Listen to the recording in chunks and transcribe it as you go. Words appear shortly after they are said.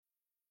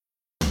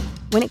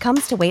When it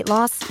comes to weight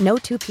loss, no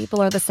two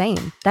people are the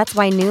same. That's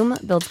why Noom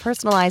builds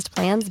personalized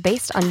plans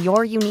based on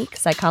your unique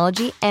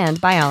psychology and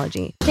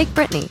biology. Take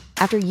Brittany.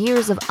 After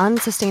years of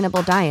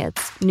unsustainable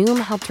diets, Noom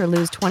helped her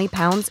lose 20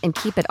 pounds and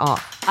keep it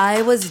off.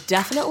 I was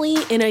definitely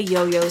in a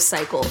yo-yo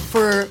cycle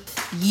for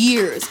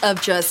years of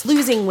just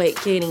losing weight,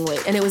 gaining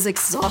weight, and it was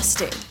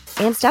exhausting.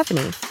 And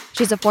Stephanie.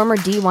 She's a former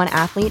D1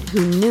 athlete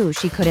who knew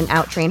she couldn't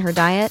out-train her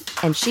diet,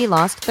 and she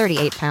lost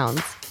 38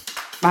 pounds.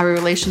 My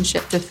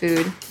relationship to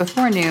food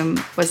before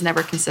Noom was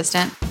never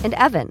consistent. And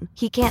Evan,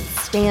 he can't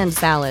stand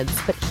salads,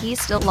 but he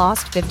still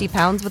lost 50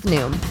 pounds with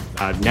Noom.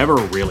 I never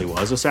really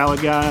was a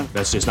salad guy.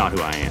 That's just not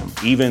who I am.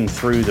 Even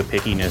through the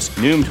pickiness,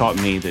 Noom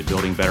taught me that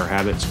building better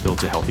habits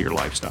builds a healthier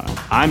lifestyle.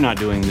 I'm not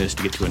doing this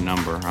to get to a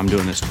number. I'm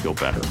doing this to feel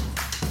better.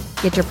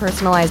 Get your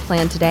personalized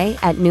plan today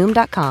at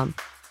Noom.com.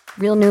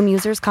 Real Noom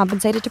users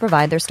compensated to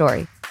provide their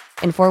story.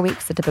 In 4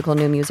 weeks, the typical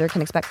Noom user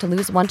can expect to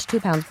lose 1 to 2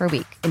 pounds per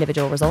week.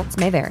 Individual results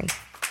may vary.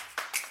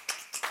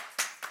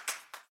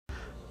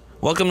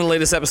 Welcome to the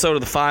latest episode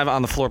of the Five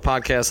on the Floor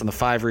podcast on the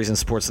Five Reasons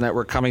Sports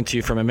Network, coming to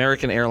you from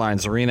American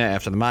Airlines Arena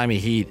after the Miami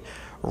Heat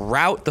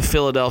rout the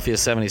Philadelphia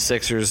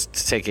 76ers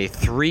to take a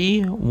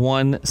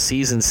 3-1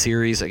 season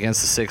series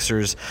against the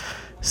Sixers.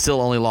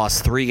 Still only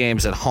lost 3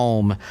 games at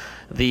home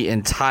the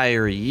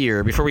entire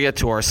year. Before we get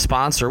to our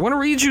sponsor, I want to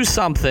read you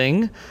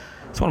something.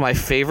 It's one of my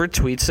favorite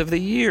tweets of the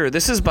year.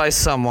 This is by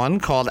someone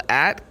called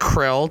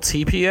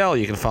 @KrellTPL.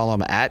 You can follow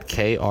him at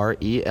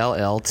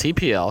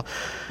KRELLTPL.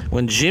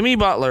 When Jimmy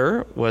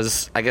Butler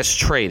was, I guess,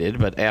 traded,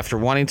 but after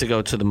wanting to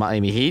go to the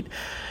Miami Heat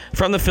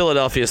from the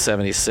Philadelphia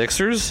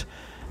 76ers,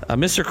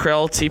 Mr.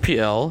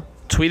 KrellTPL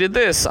tweeted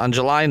this on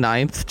July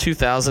 9th,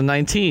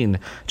 2019.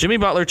 Jimmy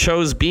Butler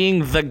chose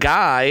being the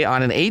guy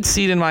on an 8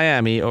 seed in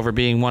Miami over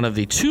being one of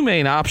the 2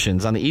 main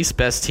options on the East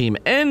Best team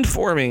and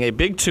forming a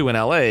Big Two in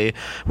LA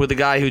with the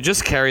guy who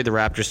just carried the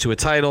Raptors to a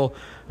title.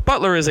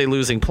 Butler is a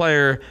losing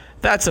player.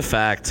 That's a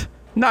fact.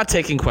 Not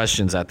taking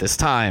questions at this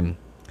time.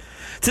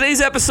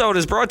 Today's episode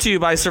is brought to you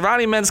by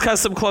Cervani Men's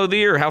Custom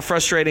Clothier. How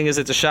frustrating is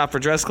it to shop for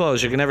dress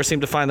clothes? You can never seem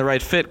to find the right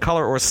fit,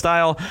 color, or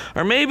style.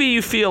 Or maybe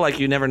you feel like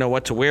you never know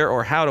what to wear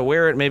or how to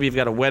wear it. Maybe you've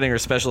got a wedding or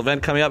special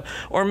event coming up.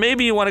 Or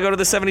maybe you want to go to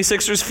the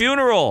 76ers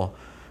funeral.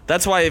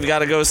 That's why you've got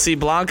to go see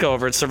Blanca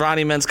over at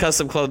Cervani Men's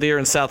Custom Clothier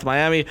in South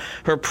Miami.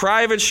 Her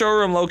private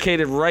showroom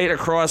located right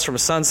across from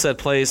Sunset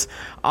Place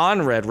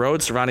on Red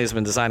Road. Cervani has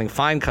been designing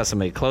fine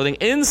custom-made clothing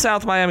in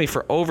South Miami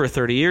for over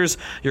 30 years.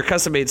 Your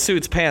custom-made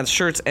suits, pants,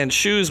 shirts, and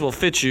shoes will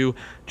fit you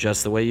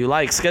just the way you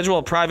like. Schedule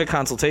a private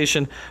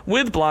consultation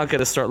with Blanca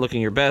to start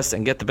looking your best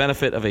and get the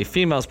benefit of a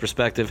female's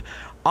perspective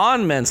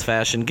on men's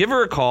fashion. Give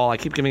her a call. I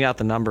keep giving out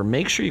the number.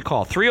 Make sure you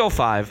call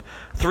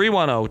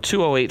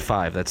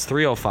 305-310-2085. That's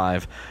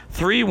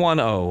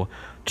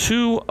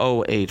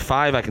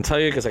 305-310-2085. I can tell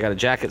you because I got a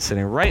jacket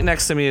sitting right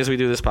next to me as we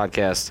do this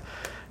podcast.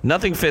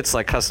 Nothing fits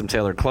like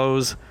custom-tailored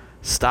clothes.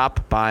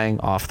 Stop buying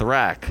off the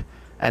rack.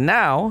 And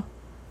now,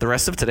 the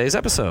rest of today's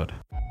episode.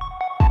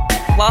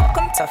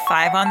 Welcome to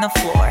Five on the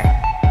Floor,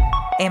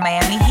 a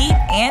Miami Heat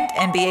and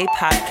NBA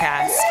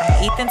podcast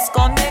from Ethan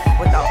Skolnick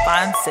with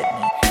Alphonse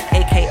Sidney,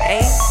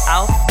 a.k.a.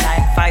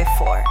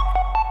 Alf954.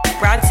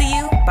 Brought to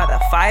you by the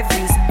Five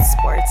Reasons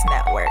Sports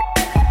Network.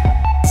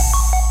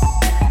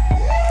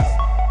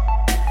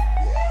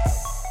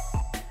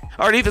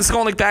 All right, Ethan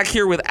Skolnick back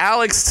here with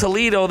Alex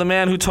Toledo, the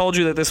man who told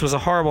you that this was a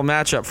horrible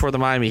matchup for the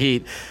Miami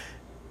Heat.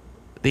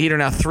 The Heat are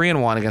now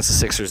 3-1 against the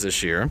Sixers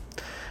this year.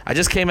 I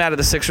just came out of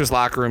the Sixers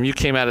locker room. You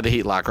came out of the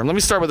Heat locker room. Let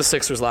me start with the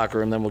Sixers locker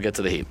room, then we'll get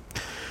to the Heat.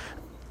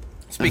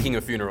 Speaking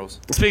of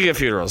funerals.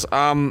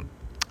 I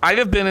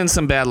have been in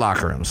some bad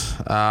locker rooms.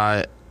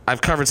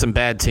 I've covered some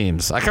bad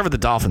teams. I covered the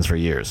Dolphins for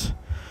years.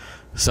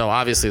 So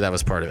obviously that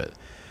was part of it.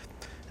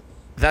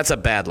 That's a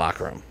bad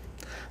locker room.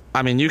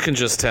 I mean, you can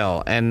just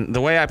tell. And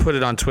the way I put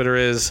it on Twitter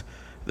is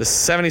the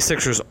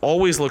 76ers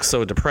always look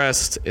so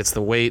depressed. It's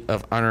the weight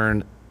of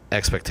unearned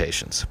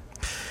expectations.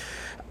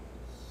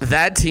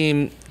 That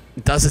team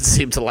doesn't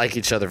seem to like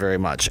each other very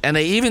much. And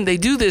they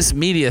do this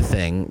media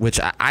thing, which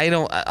I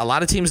don't. A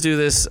lot of teams do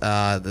this.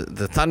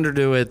 The Thunder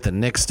do it. The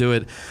Knicks do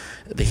it.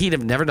 The Heat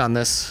have never done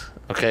this.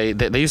 Okay,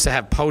 they used to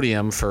have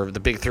podium for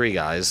the big 3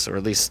 guys, or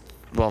at least,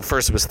 well,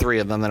 first it was 3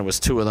 of them, then it was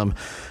 2 of them,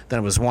 then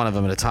it was 1 of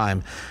them at a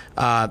time.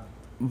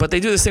 But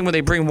they do this thing where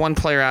they bring one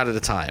player out at a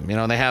time. You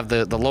know, and they have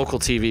the local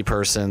TV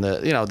person,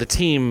 the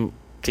team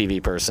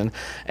TV person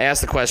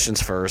ask the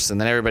questions first, and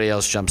then everybody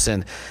else jumps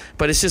in.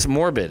 But it's just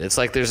morbid. It's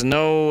like there's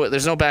no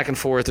back and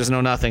forth. There's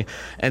no nothing.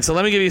 And so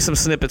let me give you some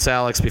snippets,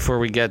 Alex, before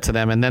we get to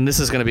them. And then this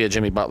is going to be a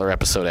Jimmy Butler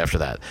episode after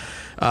that.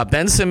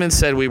 Ben Simmons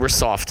said we were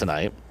soft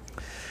tonight.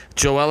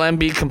 Joel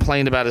Embiid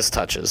complained about his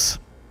touches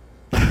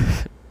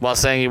while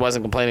saying he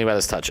wasn't complaining about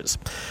his touches.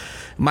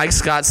 Mike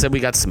Scott said we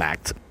got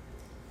smacked.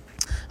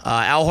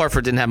 Al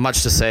Horford didn't have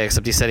much to say,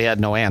 except he said he had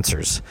no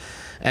answers.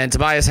 And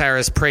Tobias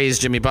Harris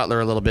praised Jimmy Butler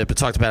a little bit, but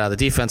talked about how the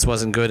defense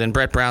wasn't good. And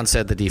Brett Brown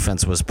said the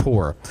defense was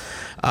poor.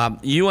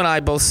 You and I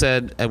both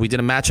said, and we did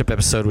a matchup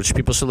episode, which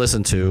people should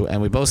listen to,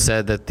 and we both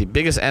said that the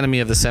biggest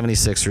enemy of the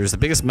 76ers, the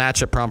biggest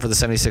matchup problem for the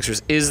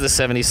 76ers is the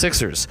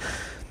 76ers.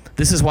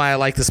 This is why I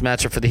like this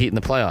matchup for the Heat in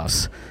the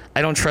playoffs.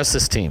 I don't trust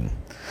this team.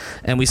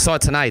 And we saw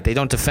it tonight. They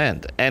don't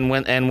defend. And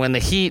when the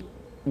Heat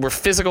were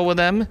physical with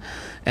them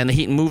and the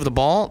Heat moved the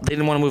ball, they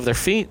didn't want to move their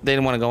feet. They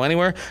didn't want to go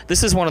anywhere.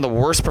 This is one of the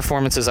worst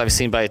performances I've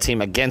seen by a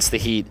team against the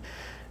Heat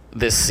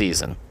this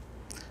season.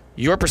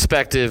 Your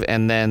perspective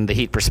and then the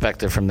Heat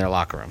perspective from their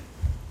locker room.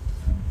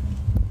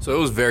 So it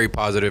was very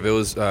positive. It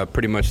was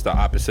pretty much the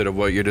opposite of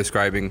what you're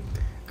describing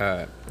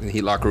in the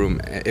Heat locker room.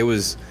 It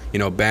was,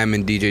 Bam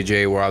and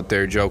DJJ were out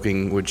there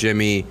joking with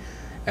Jimmy.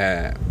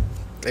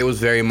 It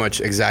was very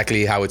much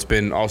exactly how it's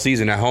been all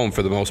season at home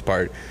for the most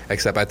part,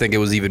 except I think it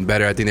was even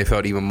better. I think they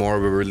felt even more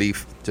of a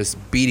relief just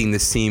beating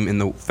this team in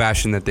the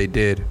fashion that they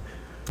did.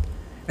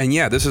 And,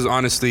 yeah, this is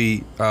honestly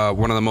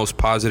one of the most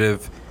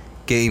positive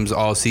games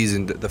all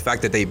season. The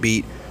fact that they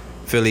beat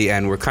Philly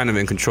and were kind of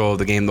in control of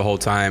the game the whole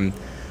time,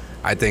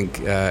 I think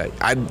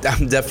I'm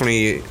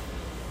definitely,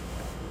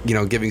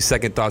 giving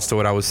second thoughts to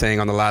what I was saying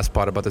on the last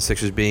part about the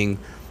Sixers being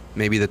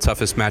maybe the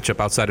toughest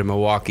matchup outside of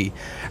Milwaukee.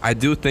 I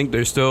do think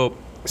they're still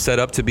set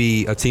up to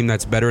be a team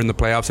that's better in the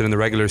playoffs than in the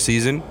regular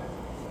season.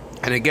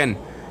 And again,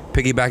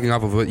 piggybacking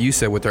off of what you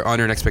said with their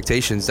unearned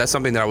expectations, that's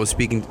something that I was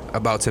speaking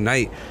about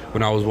tonight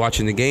when I was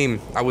watching the game.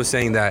 I was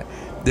saying that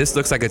this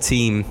looks like a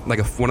team, like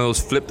one of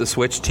those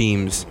flip-the-switch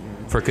teams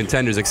for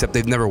contenders, except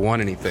they've never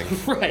won anything.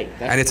 Right.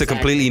 And it's a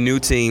completely new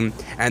team.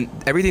 And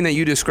everything that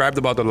you described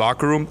about the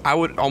locker room, I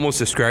would almost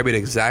describe it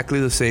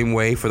exactly the same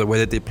way for the way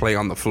that they play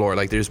on the floor.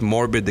 Like, there's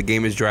morbid, the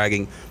game is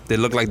dragging. They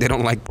look like they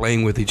don't like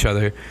playing with each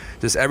other.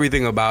 Just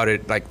everything about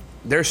it. Like,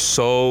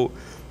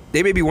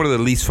 they may be one of the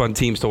least fun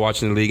teams to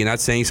watch in the league, and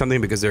that's saying something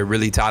because they're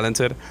really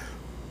talented.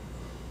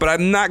 But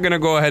I'm not going to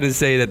go ahead and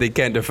say that they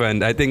can't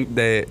defend. I think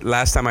the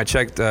last time I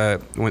checked,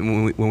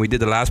 when we did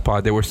the last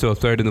pod, they were still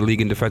third in the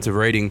league in defensive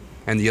rating.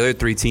 And the other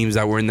three teams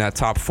that were in that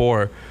top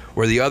four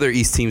were the other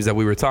East teams that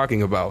we were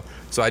talking about.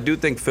 So I do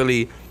think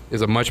Philly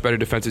is a much better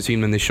defensive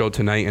team than they showed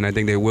tonight. And I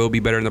think they will be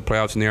better in the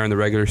playoffs than they are in the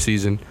regular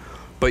season.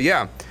 But,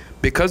 yeah,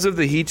 because of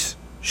the Heat's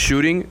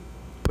shooting,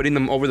 putting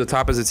them over the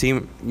top as a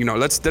team,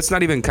 let's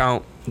not even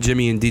count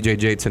Jimmy and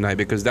DJJ tonight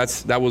because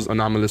that was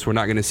anomalous. We're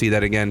not going to see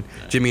that again.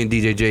 Jimmy and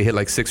DJJ hit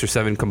like 6 or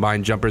 7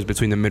 combined jumpers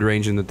between the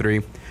mid-range and the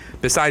three.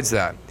 Besides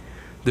that,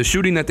 the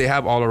shooting that they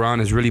have all around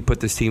has really put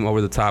this team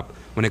over the top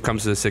when it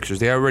comes to the Sixers.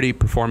 They're already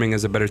performing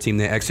as a better team.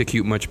 They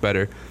execute much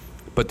better.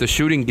 But the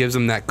shooting gives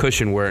them that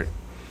cushion where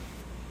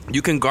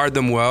you can guard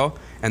them well,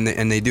 and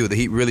they do. The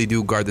Heat really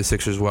do guard the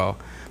Sixers well.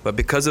 But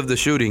because of the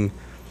shooting,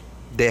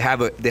 they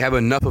have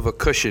enough of a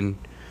cushion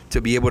to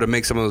be able to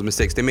make some of those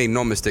mistakes. They made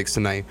no mistakes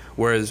tonight.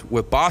 Whereas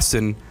with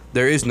Boston,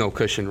 there is no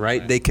cushion,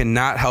 right? They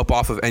cannot help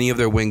off of any of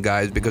their wing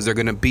guys because they're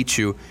going to beat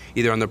you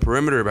either on the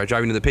perimeter by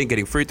driving to the paint,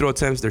 getting free throw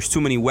attempts. There's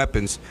too many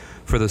weapons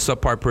for the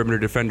subpar perimeter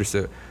defenders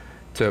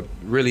to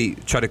really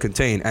try to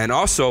contain. And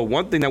also,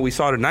 one thing that we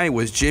saw tonight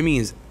was Jimmy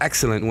is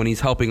excellent when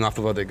he's helping off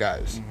of other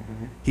guys.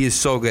 Mm-hmm. He is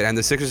so good. And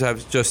the Sixers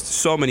have just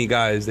so many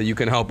guys that you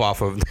can help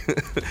off of.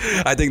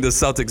 I think the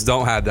Celtics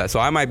don't have that. So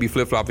I might be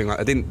flip-flopping.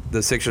 I think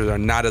the Sixers are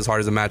not as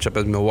hard as a matchup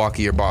as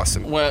Milwaukee or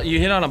Boston. Well, you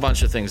hit on a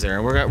bunch of things there.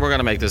 And we're going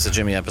to make this a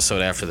Jimmy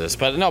episode after this.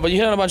 But you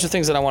hit on a bunch of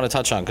things that I want to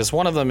touch on. Because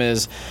one of them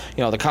is,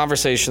 the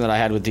conversation that I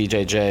had with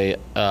DJJ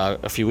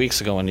a few weeks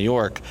ago in New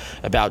York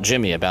about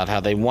Jimmy, about how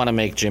they want to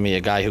make Jimmy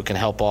a guy who can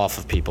help off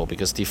of people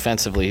because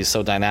defensively he's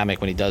so dynamic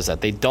when he does that.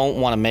 They don't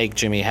want to make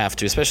Jimmy have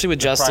to, especially with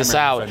Justice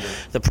out,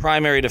 the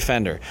primary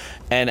defender.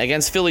 And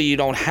against Philly, you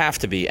don't have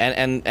to be.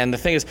 And the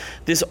thing is,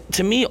 this,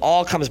 to me,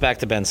 all comes back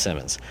to Ben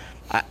Simmons.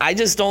 I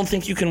just don't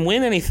think you can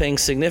win anything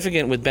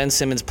significant with Ben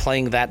Simmons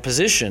playing that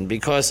position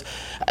because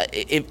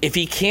if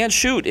he can't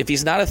shoot, if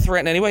he's not a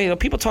threat in any way,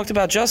 people talked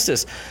about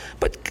Justice.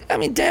 But, I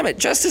mean, damn it,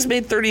 Justice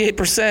made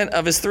 38%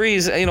 of his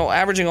threes,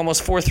 averaging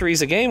almost 4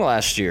 threes a game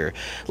last year.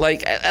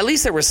 Like, at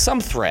least there was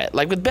some threat.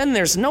 Like, with Ben,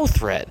 there's no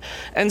threat.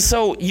 And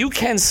so you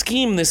can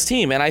scheme this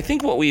team. And I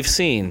think what we've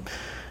seen,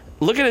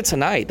 look at it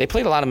tonight. They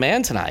played a lot of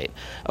man tonight,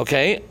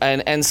 okay?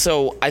 And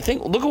so I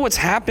think look at what's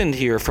happened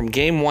here from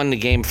Game 1 to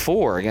Game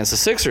 4 against the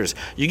Sixers.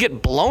 You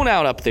get blown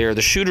out up there.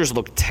 The shooters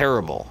look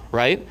terrible,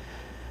 right?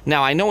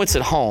 Now, I know it's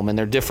at home, and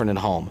they're different at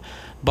home.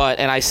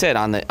 And I said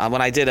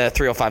when I did a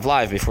 305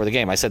 Live before the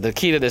game, I said the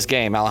key to this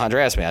game,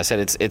 Alejandro asked me, I said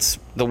it's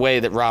the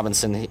way that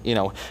Robinson,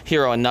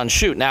 Hero and Nunn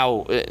shoot.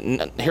 Now,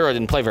 Hero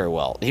didn't play very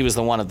well. He was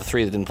the one of the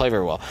three that didn't play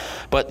very well.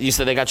 But you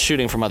said they got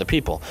shooting from other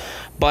people.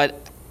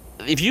 But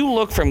if you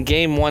look from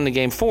Game 1 to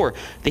Game 4,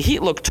 the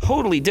Heat look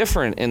totally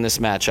different in this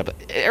matchup.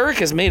 Eric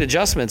has made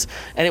adjustments,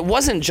 and it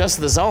wasn't just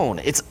the zone.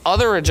 It's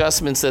other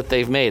adjustments that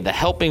they've made, the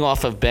helping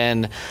off of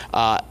Ben.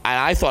 And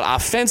I thought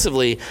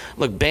offensively,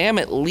 look, Bam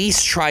at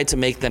least tried to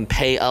make them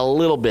pay a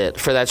little bit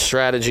for that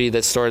strategy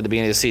that started at the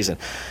beginning of the season.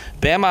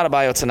 Bam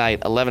Adebayo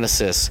tonight, 11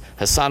 assists.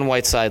 Hassan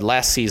Whiteside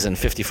last season,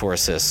 54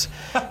 assists.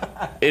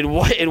 In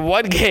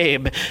one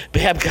game,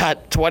 Bam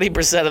got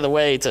 20% of the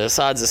way to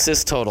Hassan's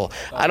assist total.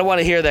 I don't want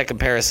to hear that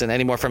comparison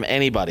anymore from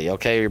anybody,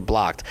 okay? You're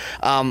blocked.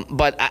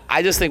 But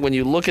I just think when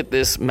you look at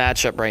this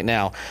matchup right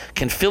now,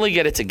 can Philly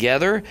get it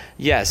together?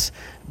 Yes.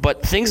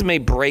 But things may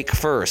break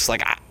first.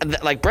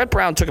 Like Brett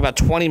Brown took about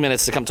 20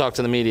 minutes to come talk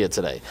to the media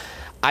today.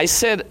 I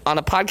said on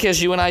a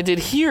podcast you and I did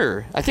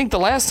here, I think the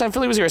last time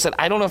Philly was here, I said,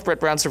 I don't know if Brett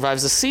Brown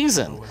survives the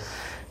season.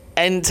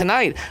 And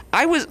tonight,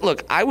 I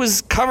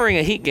was covering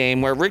a Heat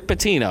game where Rick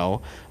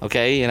Pitino,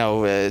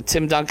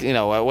 Tim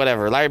Duncan,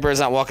 whatever, Larry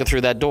Bird's not walking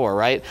through that door,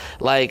 right?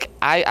 Like,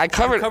 I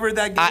covered... You covered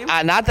that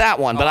game? Not that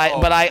one, but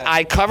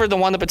I covered the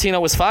one that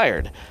Pitino was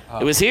fired.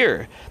 It was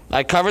here.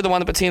 I covered the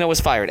one that Pitino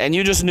was fired, and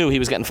you just knew he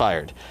was getting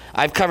fired.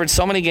 I've covered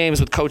so many games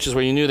with coaches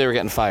where you knew they were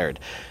getting fired.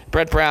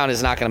 Brett Brown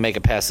is not going to make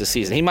it past this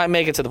season. He might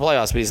make it to the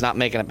playoffs, but he's not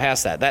making it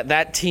past that.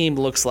 That team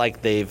looks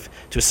like they've,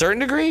 to a certain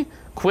degree,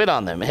 quit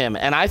on him.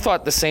 And I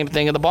thought the same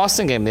thing in the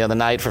Boston game the other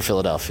night for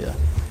Philadelphia.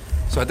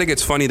 So I think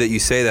it's funny that you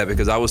say that,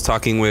 because I was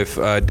talking with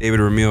David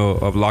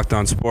Ramil of Locked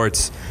On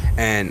Sports,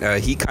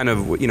 and he kind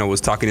of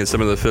was talking to some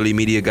of the Philly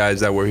media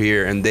guys that were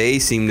here, and they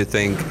seem to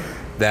think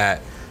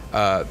that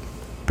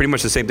pretty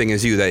much the same thing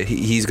as you, that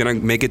he's going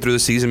to make it through the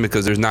season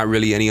because there's not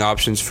really any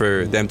options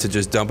for them to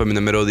just dump him in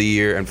the middle of the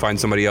year and find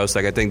somebody else.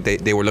 Like I think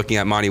they were looking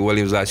at Monty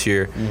Williams last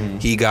year. Mm-hmm.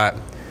 He got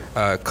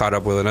caught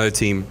up with another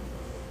team.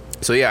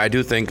 So yeah, I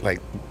do think, like,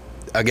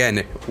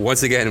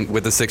 once again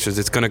with the Sixers,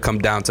 it's going to come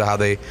down to how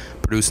they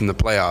produce in the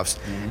playoffs.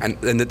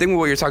 Mm-hmm. And the thing with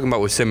what you're talking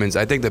about with Simmons,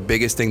 I think the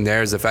biggest thing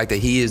there is the fact that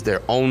he is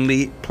their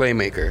only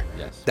playmaker.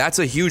 Yes. That's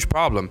a huge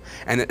problem.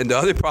 And the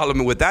other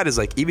problem with that is,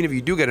 like, even if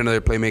you do get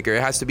another playmaker,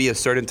 it has to be a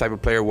certain type of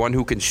player, one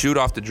who can shoot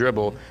off the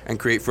dribble and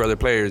create for other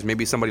players.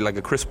 Maybe somebody like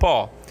a Chris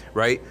Paul,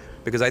 right?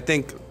 Because I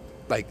think,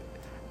 like,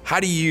 how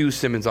do you use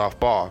Simmons off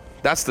ball?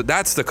 That's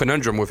the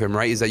conundrum with him,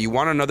 right? Is that you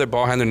want another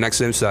ball handler next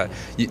to him so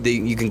that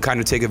you can kind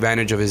of take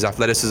advantage of his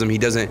athleticism. He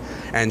doesn't,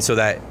 and so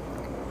that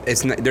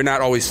they're not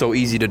always so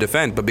easy to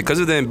defend. But because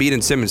of the Embiid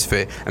and Simmons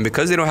fit, and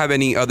because they don't have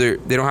they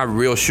don't have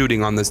real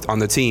shooting on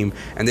the team,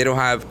 and they don't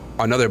have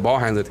another ball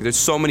handler, there's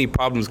so many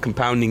problems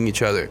compounding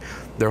each other.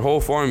 Their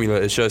whole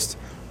formula is just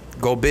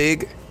go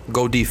big,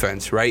 go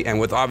defense, right? And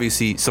with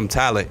obviously some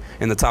talent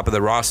in the top of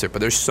the roster, but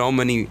there's so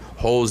many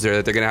holes there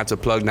that they're gonna have to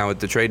plug now with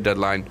the trade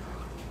deadline.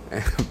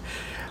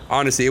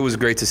 Honestly, it was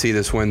great to see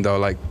this win, though.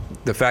 Like,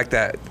 the fact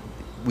that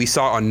we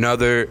saw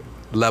another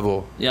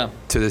level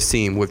to this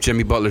team with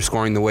Jimmy Butler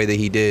scoring the way that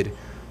he did.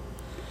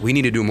 We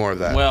need to do more of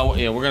that. Well,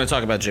 yeah, we're going to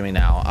talk about Jimmy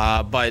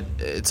now.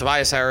 But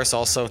Tobias Harris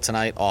also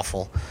tonight,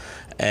 awful.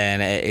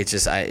 And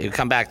you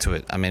come back to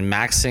it. I mean,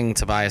 maxing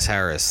Tobias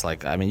Harris,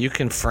 you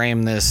can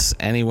frame this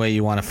any way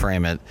you want to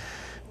frame it.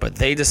 But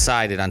they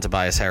decided on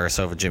Tobias Harris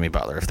over Jimmy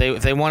Butler. If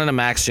they wanted to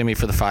max Jimmy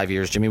for the 5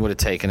 years, Jimmy would have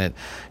taken it.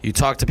 You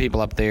talk to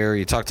people up there,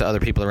 you talk to other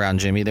people around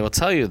Jimmy, they will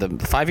tell you the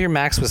 5-year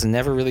max was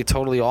never really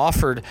totally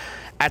offered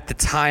at the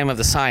time of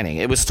the signing.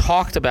 It was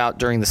talked about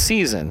during the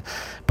season,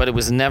 but it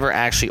was never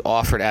actually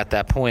offered at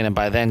that point. And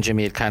by then,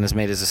 Jimmy had kind of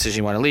made his decision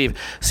he wanted to leave.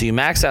 So you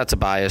max out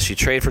Tobias, you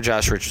trade for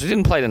Josh Richards. He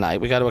didn't play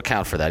tonight. We got to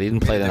account for that. He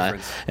didn't play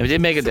tonight. And it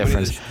did make a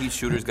difference. Heat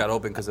shooters got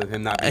open because of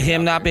him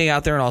not being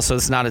out there. And also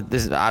it's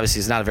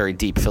obviously not a very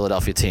deep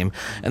Philadelphia team.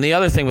 And the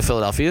other thing with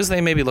Philadelphia is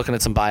they may be looking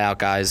at some buyout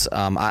guys.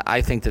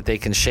 I think that they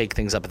can shake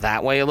things up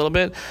that way a little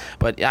bit.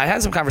 But I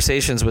had some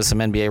conversations with some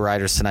NBA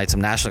writers tonight, some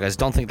national guys.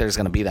 Don't think there's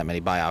going to be that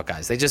many buyout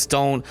guys. They just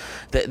don't.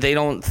 They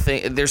don't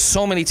think. There's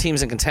so many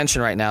teams in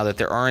contention right now that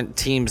there aren't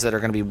teams that are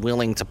going to be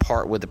willing to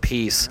part with a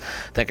piece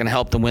that can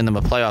help them win them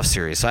a playoff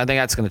series. So I think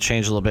that's going to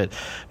change a little bit.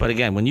 But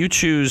again, when you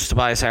choose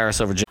Tobias Harris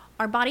over Jimmy,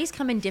 our bodies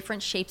come in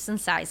different shapes and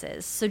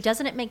sizes, so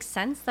doesn't it make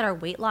sense that our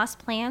weight loss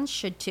plans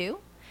should too?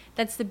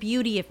 That's the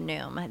beauty of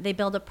Noom. They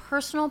build a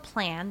personal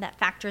plan that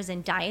factors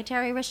in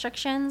dietary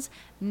restrictions,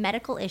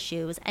 medical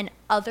issues, and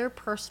other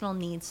personal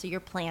needs so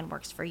your plan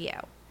works for you.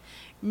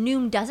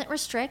 Noom doesn't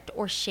restrict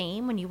or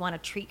shame when you want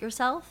to treat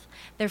yourself.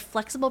 Their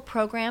flexible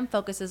program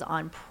focuses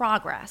on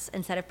progress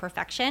instead of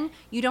perfection.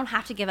 You don't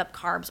have to give up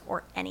carbs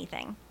or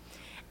anything.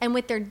 And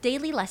with their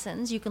daily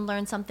lessons, you can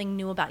learn something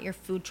new about your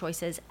food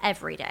choices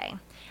every day.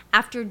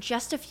 After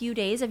just a few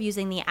days of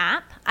using the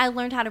app, I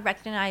learned how to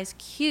recognize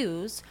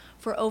cues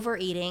for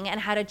overeating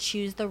and how to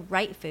choose the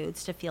right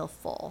foods to feel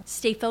full.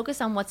 Stay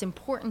focused on what's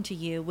important to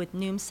you with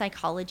Noom's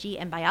psychology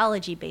and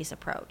biology-based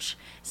approach.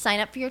 Sign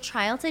up for your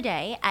trial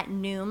today at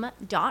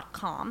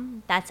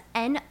Noom.com. That's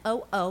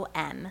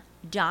Noom.com.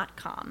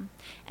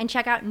 And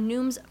check out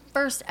Noom's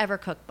first ever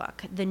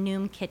cookbook, The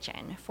Noom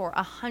Kitchen, for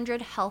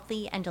 100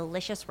 healthy and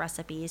delicious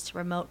recipes to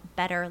promote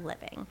better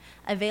living.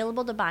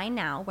 Available to buy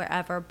now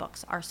wherever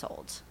books are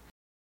sold.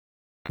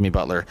 Jimmy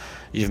Butler,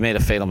 you've made a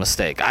fatal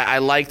mistake. I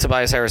like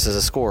Tobias Harris as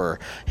a scorer.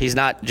 He's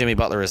not Jimmy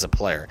Butler as a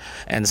player.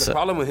 And the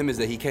problem with him is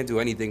that he can't do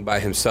anything by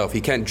himself.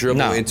 He can't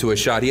dribble into a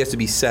shot. He has to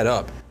be set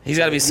up. He's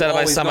got to be set up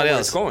by somebody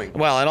else. Going.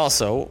 Well, and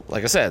also,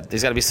 like I said,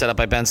 he's got to be set up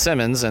by Ben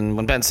Simmons. And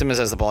when Ben Simmons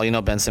has the ball,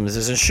 Ben Simmons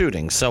isn't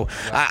shooting. So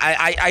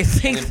I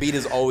think Embiid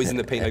is always in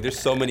the paint. Like, there's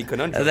so many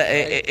conundrums.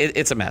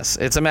 It's a mess.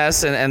 It's a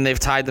mess, and they've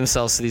tied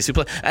themselves to these two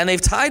players. And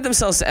they've tied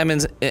themselves to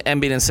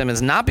Embiid and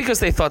Simmons not because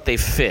they thought they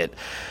fit,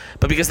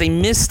 but because they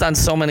missed on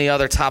so many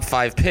other top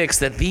 5 picks,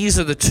 that these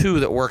are the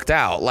 2 that worked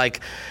out. Like,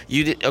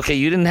 you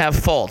didn't have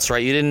Fultz, right?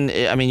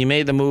 You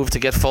made the move to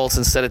get Fultz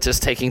instead of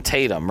just taking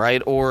Tatum,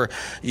 right? Or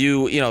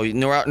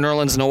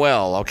Nerlens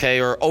Noel, okay,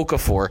 or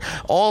Okafor.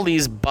 All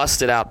these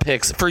busted out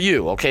picks for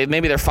you, okay?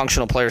 Maybe they're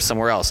functional players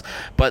somewhere else,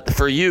 but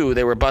for you,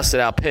 they were busted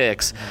out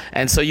picks.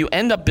 And so you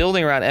end up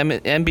building around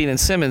Embiid and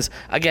Simmons,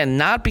 again,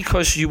 not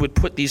because you would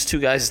put these 2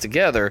 guys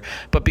together,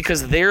 but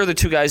because they're the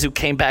 2 guys who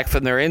came back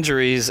from their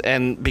injuries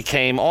and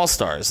became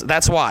all-stars.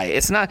 That's why.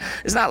 It's not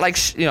like,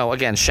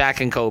 again,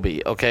 Shaq and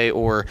Kobe, okay?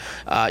 Or,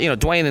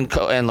 Dwayne and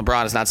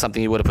LeBron is not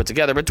something you would have put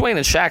together, but Dwayne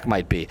and Shaq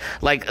might be.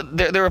 Like,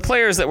 there were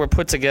players that were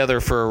put together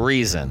for a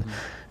reason.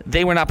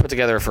 They were not put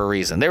together for a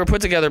reason. They were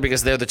put together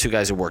because they're the 2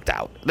 guys who worked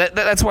out.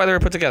 That's why they were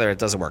put together. It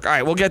doesn't work. All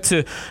right, we'll get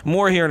to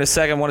more here in a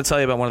second. I want to tell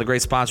you about one of the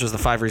great sponsors of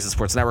the 5 Reasons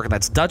Sports Network, and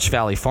that's Dutch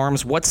Valley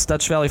Farms. What's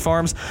Dutch Valley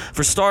Farms?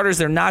 For starters,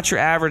 they're not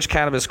your average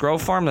cannabis grow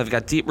farm. They've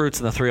got deep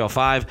roots in the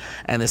 305,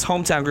 and this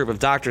hometown group of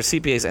doctors,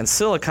 CPAs, and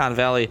Silicon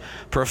Valley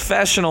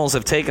professionals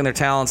have taken their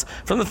talents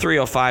from the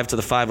 305 to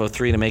the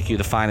 503 to make you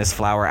the finest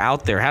flower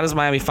out there. How does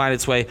Miami find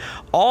its way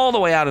all the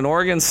way out in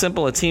Oregon?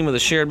 Simple, a team with a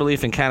shared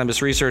belief in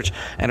cannabis research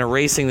and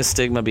erasing the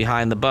stigma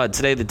behind the bud.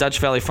 Today, the Dutch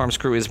Valley Farms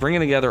crew is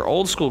bringing together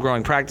old school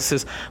growing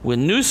practices with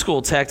new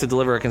school tech to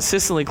deliver a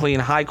consistently clean,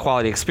 high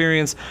quality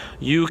experience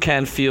you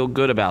can feel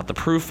good about. The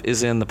proof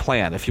is in the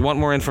plan. If you want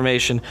more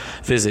information,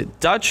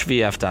 visit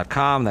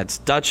DutchVF.com. That's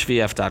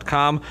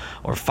DutchVF.com,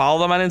 or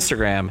follow them on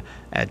Instagram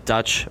at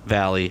Dutch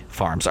Valley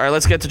Farms. All right,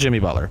 let's get to Jimmy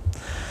Butler.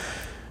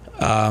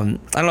 I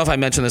don't know if I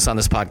mentioned this on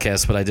this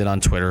podcast, but I did on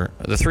Twitter.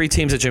 The 3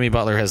 teams that Jimmy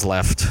Butler has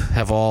left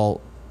have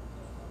all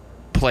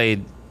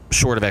played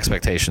short of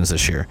expectations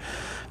this year.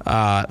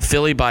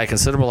 Philly by a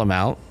considerable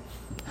amount.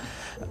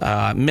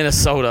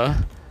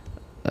 Minnesota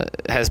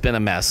has been a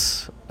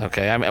mess.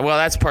 Okay,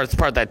 that's part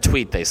of that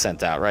tweet they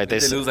sent out, right? They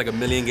lose like a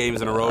million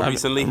games in a row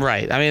recently.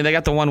 Right. I mean, they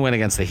got the one win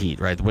against the Heat,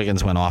 right?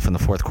 Wiggins went off in the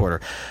fourth quarter.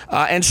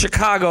 And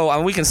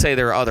Chicago, we can say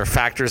there are other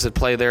factors at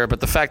play there, but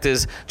the fact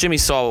is Jimmy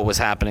saw what was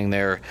happening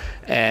there,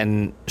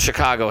 and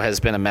Chicago has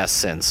been a mess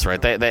since, right?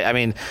 Look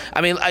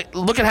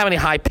at how many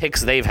high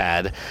picks they've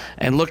had,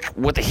 and look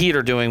what the Heat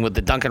are doing with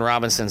the Duncan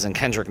Robinsons and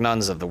Kendrick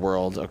Nunns of the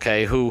world,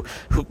 okay, who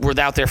were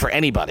out there for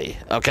anybody,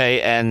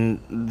 okay,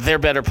 and they're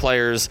better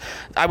players.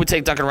 I would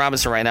take Duncan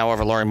Robinson right now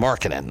over Lauri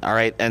Markkanen, all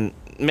right, and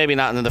maybe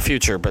not in the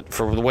future, but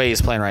for the way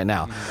he's playing right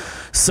now.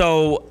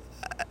 So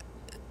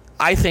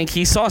I think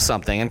he saw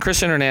something, and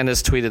Christian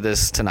Hernandez tweeted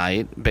this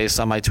tonight based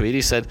on my tweet.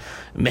 He said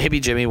maybe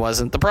Jimmy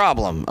wasn't the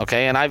problem,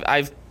 okay, and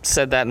I've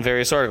said that in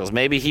various articles.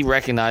 Maybe he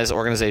recognized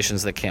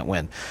organizations that can't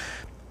win.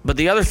 But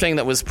the other thing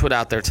that was put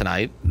out there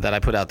tonight, that I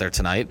put out there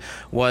tonight,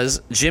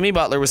 was Jimmy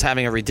Butler was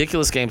having a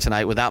ridiculous game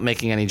tonight without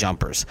making any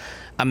jumpers.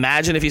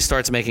 Imagine if he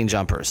starts making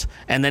jumpers.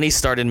 And then he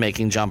started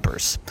making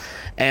jumpers.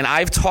 And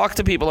I've talked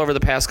to people over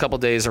the past couple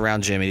days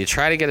around Jimmy to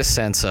try to get a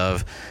sense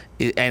of,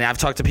 and I've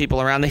talked to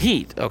people around the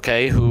Heat,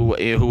 okay, who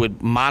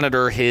would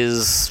monitor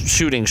his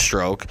shooting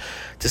stroke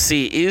to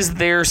see, is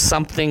there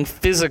something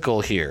physical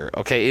here?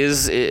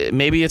 Okay,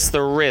 maybe it's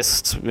the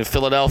wrist.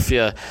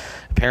 Philadelphia,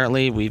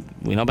 apparently, we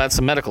know about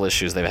some medical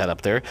issues they've had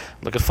up there.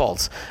 Look at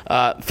Fultz.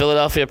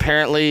 Philadelphia,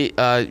 apparently,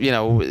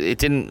 it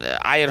didn't.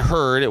 I had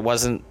heard it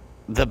wasn't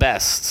the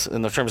best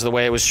in the terms of the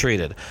way it was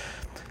treated.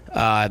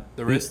 The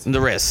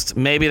wrist.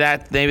 Maybe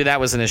that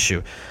was an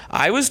issue.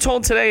 I was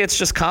told today it's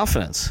just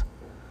confidence.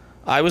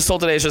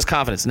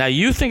 Now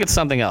you think it's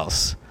something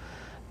else,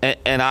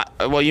 and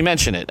you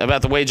mentioned it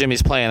about the way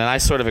Jimmy's playing, and I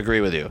sort of agree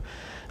with you.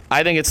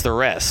 I think it's the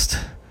rest.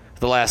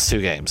 The last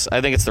 2 games,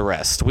 I think it's the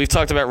rest. We've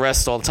talked about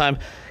rest all the time.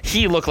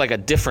 He looked like a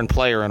different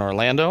player in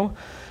Orlando,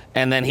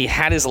 and then he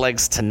had his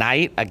legs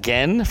tonight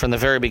again from the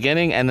very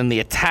beginning, and then the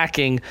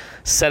attacking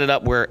set it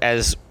up where,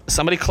 as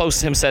somebody close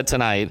to him said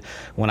tonight,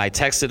 when I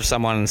texted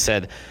someone and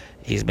said,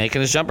 he's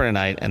making his jumper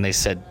tonight, and they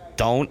said,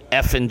 don't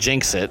effing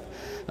jinx it,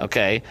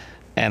 okay?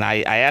 And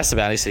I asked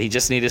about it. He said he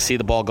just needed to see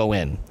the ball go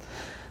in.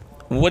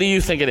 What do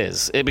you think it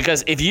is?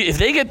 Because if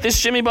they get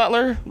this Jimmy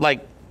Butler,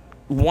 like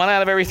 1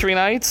 out of every 3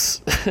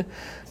 nights,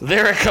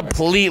 they're a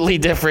completely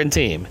different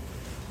team.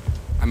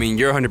 I mean,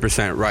 you're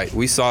 100% right.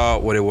 We saw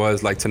what it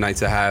was like tonight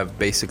to have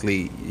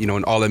basically,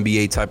 an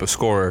all-NBA type of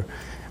scorer.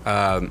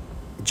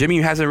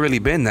 Jimmy hasn't really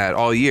been that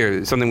all year.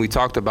 It's something we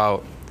talked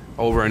about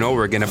over and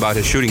over again about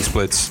his shooting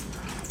splits.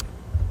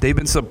 They've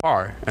been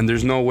subpar, and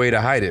there's no way to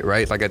hide it,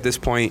 right? Like at this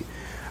point,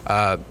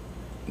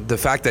 the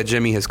fact that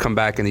Jimmy has come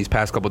back in these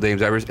past couple of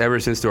games, ever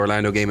since the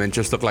Orlando game, and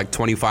just looked like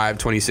 25,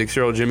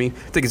 26-year-old Jimmy, I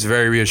think it's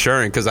very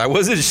reassuring because I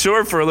wasn't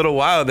sure for a little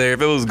while there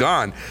if it was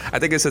gone. I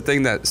think it's a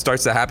thing that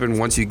starts to happen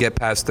once you get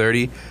past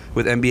 30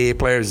 with NBA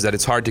players, is that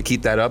it's hard to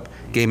keep that up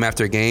game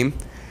after game.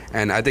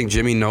 And I think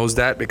Jimmy knows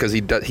that because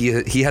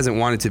he hasn't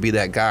wanted to be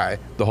that guy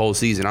the whole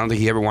season. I don't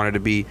think he ever wanted to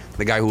be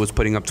the guy who was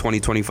putting up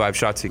 20, 25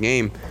 shots a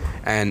game.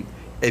 And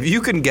if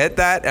you can get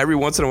that every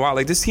once in a while,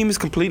 like this team is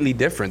completely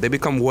different. They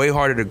become way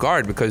harder to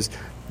guard because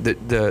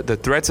the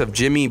threats of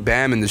Jimmy,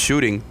 Bam, and the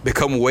shooting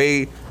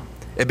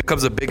it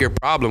becomes a bigger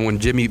problem when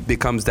Jimmy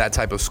becomes that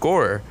type of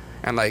scorer.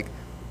 And like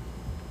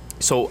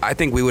So I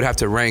think we would have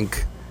to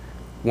rank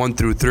 1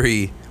 through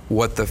 3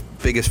 what the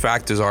biggest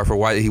factors are for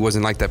why he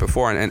wasn't like that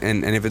before.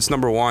 And if it's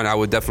number 1, I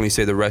would definitely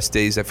say the rest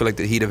days. I feel like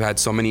the Heat have had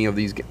so many of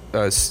these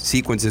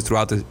sequences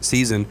throughout the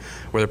season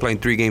where they're playing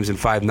 3 games in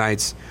 5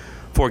 nights,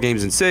 4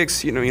 games in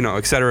 6, you know,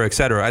 et cetera, et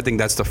cetera. I think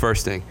that's the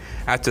first thing.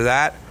 After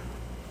that,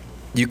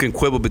 you can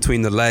quibble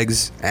between the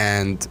legs,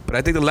 but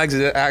I think the legs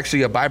is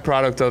actually a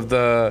byproduct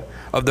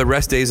of the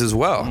rest days as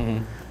well.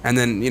 Mm-hmm. And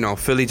then, you know,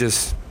 Philly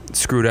just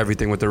screwed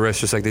everything with the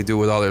wrist, just like they do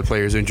with all their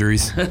players'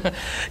 injuries.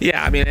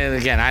 Yeah, I mean, and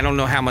again, I don't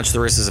know how much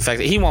the wrist is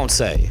affected. He won't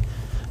say,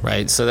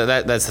 right? So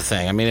that's the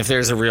thing. I mean, if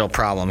there's a real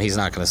problem, he's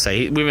not going to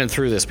say. We've been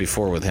through this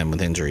before with him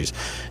with injuries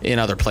in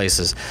other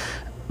places.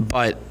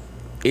 But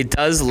it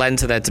does lend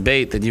to that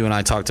debate that you and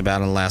I talked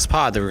about in the last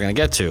pod that we're going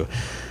to get to.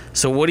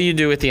 So what do you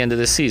do at the end of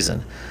this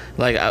season?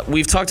 Like,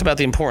 we've talked about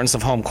the importance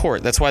of home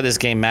court. That's why this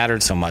game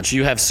mattered so much.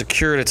 You have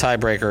secured a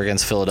tiebreaker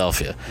against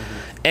Philadelphia.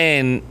 Mm-hmm.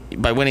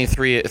 And by winning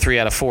three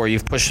out of 4,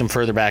 you've pushed them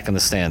further back in the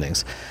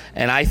standings.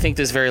 And I think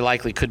this very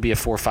likely could be a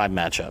 4-5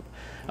 matchup.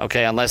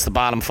 Okay, unless the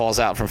bottom falls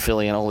out from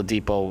Philly and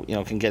Oladipo, you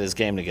know, can get his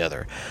game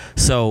together.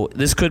 So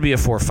this could be a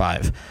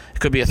 4-5. It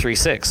could be a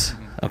 3-6.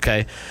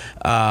 Okay.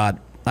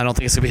 I don't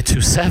think it's gonna be a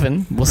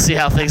 2-7. We'll see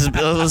how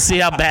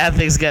bad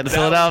things get in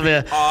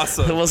Philadelphia.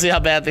 Awesome. We'll see how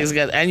bad things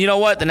get. And you know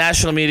what? The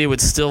national media would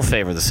still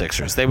favor the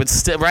Sixers. They would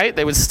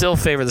They would still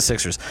favor the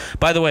Sixers.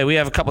 By the way, we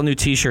have a couple new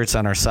T-shirts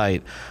on our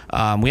site.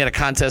 We had a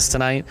contest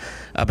tonight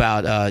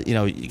about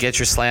get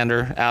your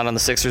slander out on the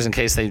Sixers in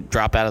case they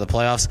drop out of the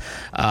playoffs.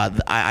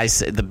 I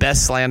said the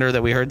best slander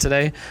that we heard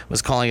today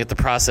was calling it the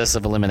process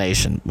of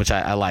elimination, which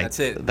I liked. That's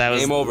it. That was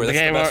game over. That's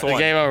the best one.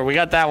 Game over. We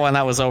got that one.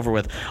 That was over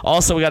with.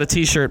 Also, we got a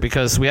T-shirt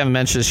because we haven't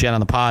mentioned this yet on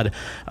the pod.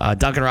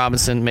 Duncan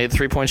Robinson made a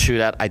 3-point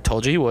shootout. I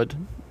told you he would.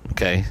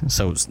 Okay,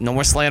 so no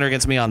more slander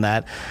against me on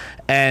that.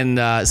 And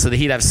so the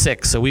Heat have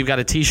 6. So we've got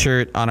a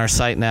T-shirt on our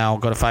site now.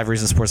 Go to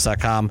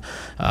 5reasonsports.com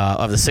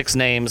of the 6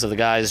 names of the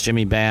guys: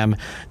 Jimmy, Bam,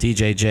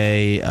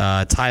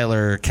 DJJ,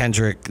 Tyler,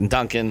 Kendrick, and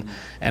Duncan.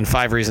 And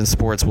 5 Reasons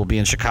Sports will be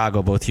in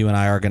Chicago. Both you and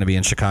I are going to be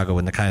in Chicago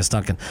with Nekias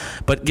Duncan.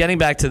 But getting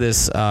back to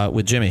this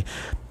with Jimmy,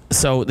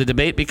 so the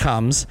debate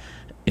becomes,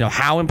 you know,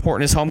 how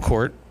important is home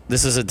court?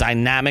 This is a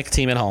dynamic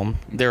team at home.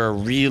 They're a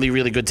really,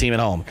 really good team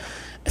at home.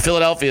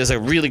 Philadelphia is a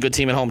really good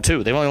team at home,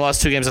 too. They've only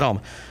lost 2 games at home.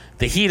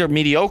 The Heat are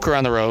mediocre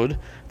on the road.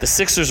 The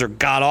Sixers are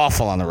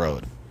god-awful on the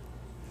road.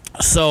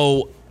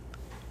 So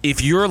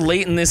if you're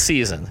late in this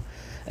season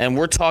and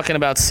we're talking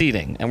about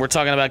seeding and we're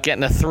talking about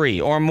getting a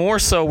 3, or more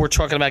so we're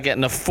talking about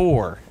getting a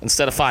 4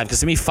 instead of 5,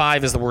 because to me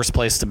 5 is the worst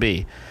place to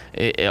be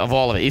of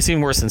all of it. It's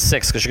even worse than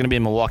 6 because you're going to be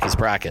in Milwaukee's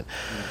bracket.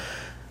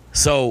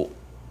 So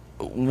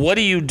what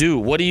do you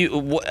do?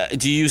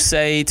 Do you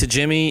say to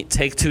Jimmy,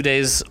 take 2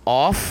 days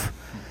off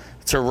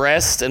to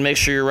rest and make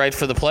sure you're right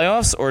for the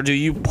playoffs, or do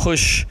you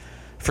push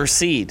for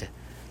seed?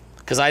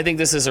 Because I think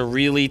this is a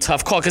really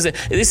tough call. Because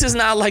this is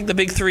not like the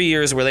big 3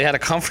 years where they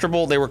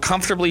were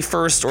comfortably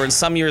first, or in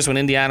some years when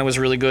Indiana was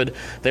really good,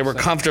 they were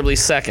comfortably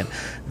second.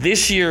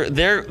 This year,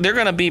 they're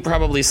going to be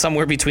probably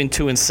somewhere between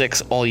 2 and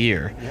 6 all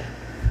year.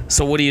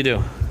 So what do you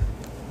do?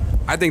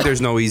 I think there's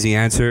no easy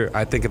answer.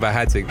 I think if I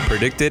had to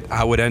predict it,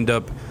 I would end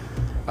up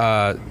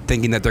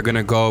thinking that they're going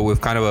to go with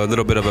kind of a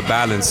little bit of a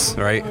balance,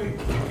 right?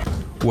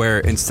 Where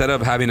instead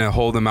of having to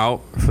hold him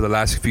out for the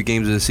last few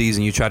games of the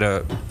season, you try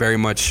to very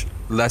much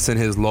lessen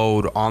his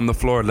load on the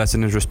floor,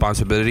 lessen his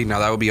responsibility. Now,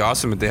 that would be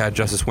awesome if they had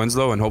Justice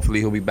Winslow, and hopefully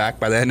he'll be back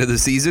by the end of the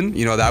season.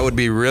 You know, that would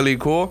be really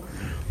cool.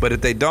 But if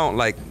they don't,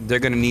 they're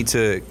going to need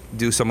to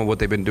do some of what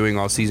they've been doing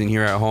all season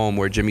here at home,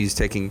 where Jimmy's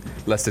taking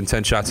less than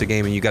 10 shots a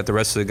game, and you got the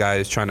rest of the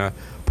guys trying to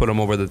put him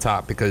over the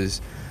top,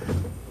 because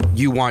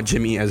you want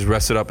Jimmy as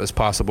rested up as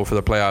possible for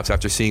the playoffs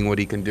after seeing what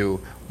he can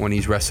do when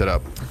he's rested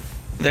up.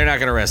 They're not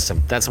going to rest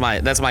him. That's my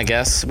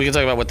guess. We can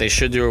talk about what they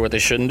should do or what they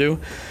shouldn't do.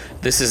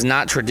 This has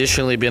not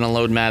traditionally been a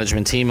load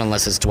management team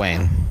unless it's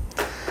Dwayne.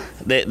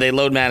 They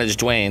load managed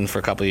Dwayne for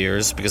a couple of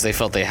years because they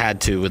felt they had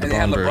to with the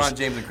Bone Brewers. LeBron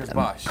James and Chris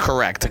Bosh.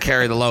 Correct, to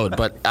carry the load.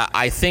 But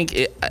I think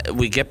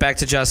we get back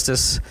to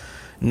Justice.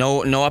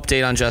 No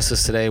update on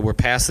Justice today. We're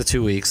past the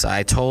 2 weeks.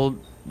 I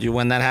told you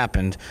when that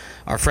happened.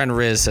 Our friend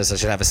Riz says I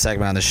should have a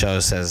segment on the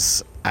show.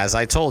 Says, as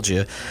I told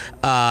you.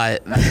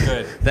 That's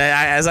good.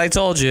 As I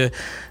told you.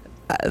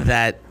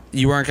 That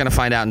you weren't going to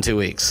find out in 2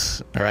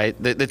 weeks, all right?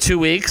 The 2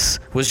 weeks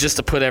was just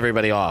to put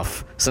everybody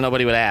off so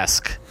nobody would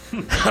ask.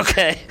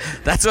 Okay?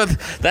 That's what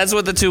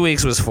the 2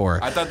 weeks was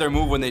for. I thought their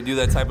move when they do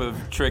that type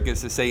of trick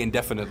is to say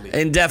indefinitely.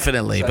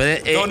 Indefinitely.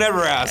 But don't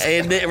ever ask.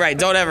 Right,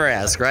 don't ever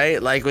ask,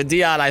 right? Like with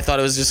Dion, I thought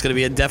it was just going to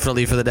be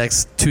indefinitely for the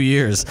next 2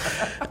 years.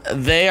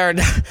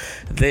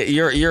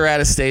 You're at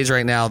a stage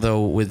right now,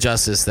 though, with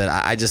Justice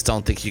that I just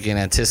don't think you can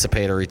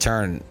anticipate a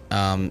return.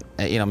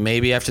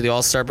 Maybe after the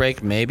All-Star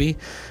break, maybe.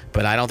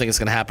 But I don't think it's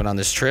going to happen on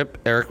this trip.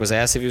 Eric was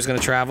asked if he was going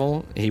to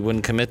travel. He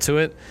wouldn't commit to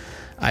it.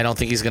 I don't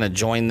think he's going to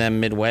join them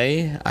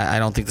midway. I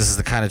don't think this is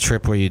the kind of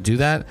trip where you do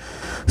that.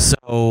 So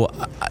So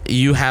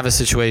you have a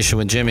situation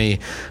with Jimmy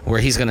where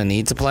he's going to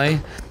need to play,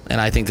 and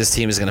I think this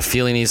team is going to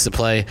feel he needs to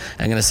play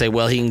and going to say,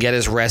 well, he can get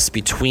his rest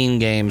between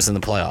games in the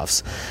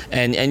playoffs.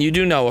 And you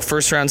do know a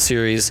first-round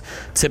series,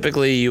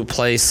 typically you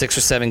play 6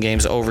 or 7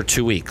 games over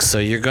 2 weeks. So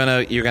you're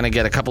gonna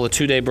get a couple of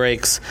 2-day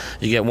breaks,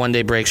 you get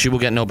 1-day breaks, you will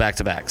get no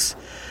back-to-backs.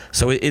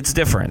 So it's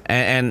different,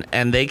 and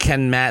they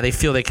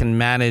feel they can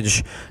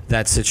manage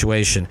that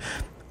situation.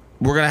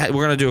 We're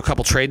gonna do a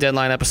couple trade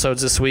deadline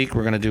episodes this week.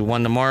 We're gonna do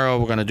one tomorrow.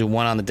 We're gonna do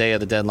one on the day of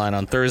the deadline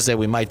on Thursday.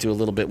 We might do a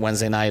little bit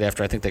Wednesday night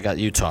after I think they got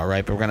Utah,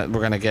 right? But we're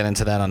gonna get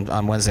into that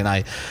on Wednesday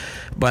night.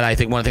 But I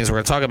think one of the things we're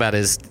gonna talk about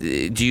is,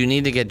 do you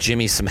need to get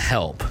Jimmy some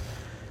help,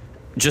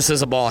 just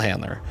as a ball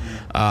handler?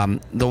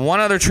 The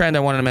one other trend I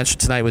wanted to mention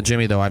tonight with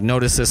Jimmy, though, I've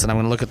noticed this, and I'm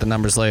gonna look at the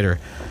numbers later.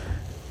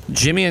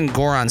 Jimmy and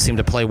Goran seem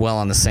to play well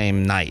on the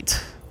same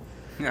night.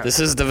 Yeah.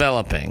 This is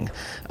developing,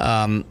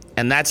 and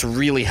that's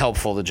really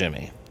helpful to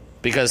Jimmy.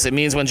 Because it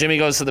means when Jimmy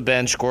goes to the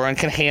bench, Goran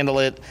can handle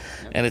it,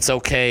 and it's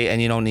okay,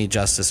 and you don't need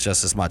Justice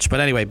just as much.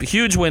 But anyway,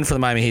 huge win for the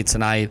Miami Heat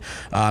tonight.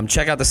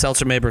 Check out the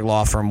Seltzer Mayberg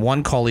Law Firm,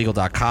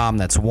 onecalllegal.com.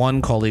 That's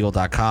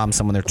onecalllegal.com.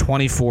 Someone there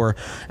 24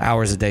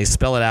 hours a day.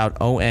 Spell it out,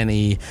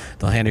 O-N-E.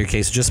 They'll handle your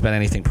case just about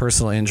anything,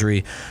 personal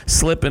injury,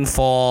 slip and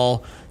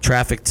fall,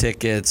 traffic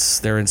tickets.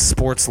 They're in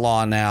sports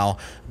law now,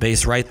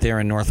 based right there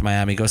in North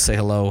Miami. Go say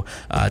hello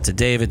to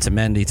David, to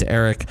Mendy, to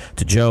Eric,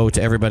 to Joe, to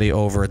everybody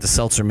over at the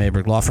Seltzer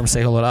Mayberg Law Firm.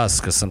 Say hello to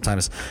us, because sometimes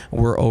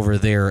we're over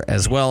there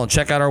as well. And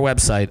check out our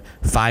website,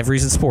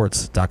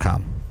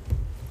 5reasonsports.com.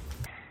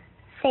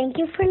 Thank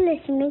you for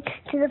listening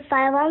to the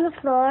 5 on the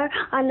Floor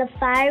on the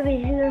 5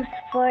 Reasons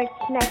Sports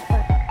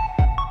Network.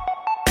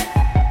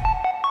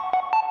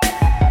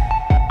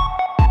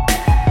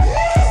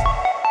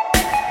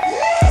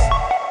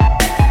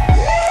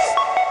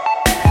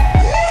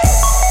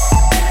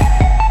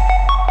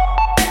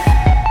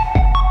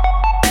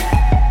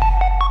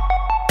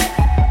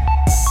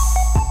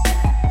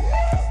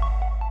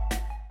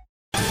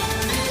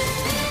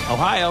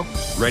 Ohio,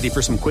 ready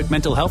for some quick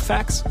mental health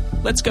facts?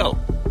 Let's go.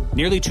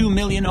 Nearly 2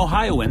 million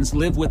Ohioans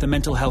live with a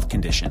mental health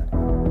condition.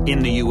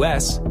 In the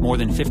U.S., more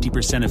than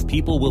 50% of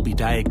people will be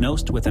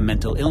diagnosed with a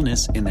mental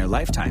illness in their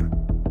lifetime.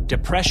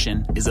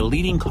 Depression is a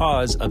leading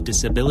cause of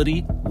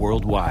disability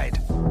worldwide.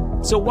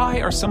 So why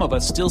are some of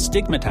us still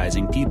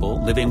stigmatizing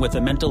people living with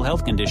a mental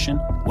health condition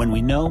when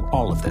we know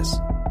all of this?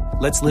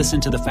 Let's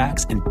listen to the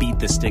facts and beat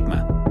the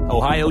stigma.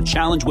 Ohio,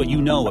 challenge what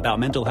you know about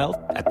mental health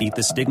at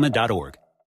beatthestigma.org.